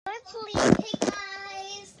Hey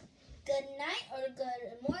guys, good night or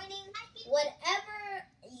good morning, whatever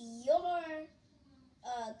your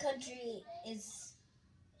country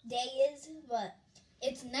day is, but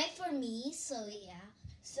it's night for me, so yeah.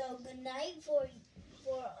 So good night for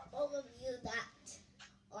all of you that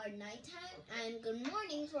are nighttime, and good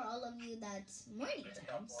morning for all of you that's morning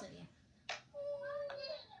time. So yeah.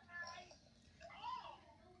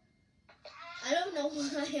 I don't know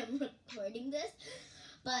why I'm recording this,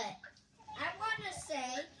 but I want to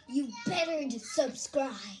say you better to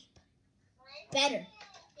subscribe. Better.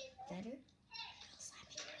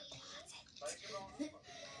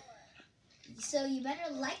 So you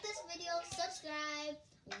better like this video, subscribe.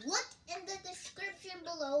 Look in the description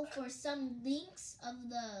below for some links of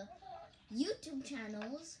the YouTube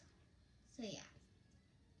channels. So yeah.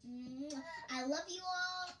 I love you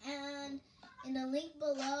all, and in the link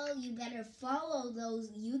below, you better follow those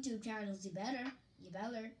YouTube channels. You better.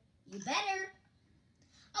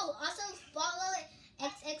 Oh, also follow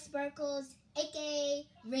XX Sparkles, aka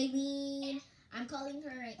Raylene. I'm calling her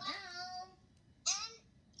right now.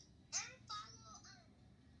 And follow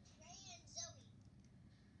Ray and Zoe.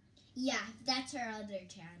 Yeah, that's her other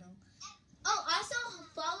channel. Oh, also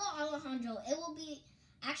follow Alejandro. It will be,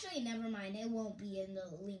 actually, never mind. It won't be in the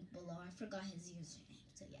link below. I forgot his username.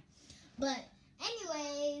 So yeah. But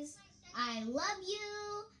anyways, I love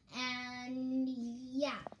you, and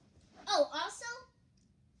yeah. Oh, also,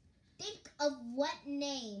 think of what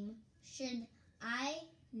name should I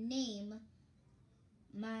name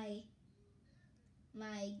my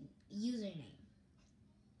username,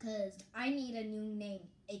 because I need a new name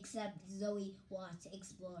except Zoe Watts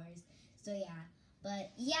Explorers. So yeah,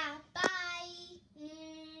 but yeah, bye.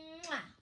 Mwah.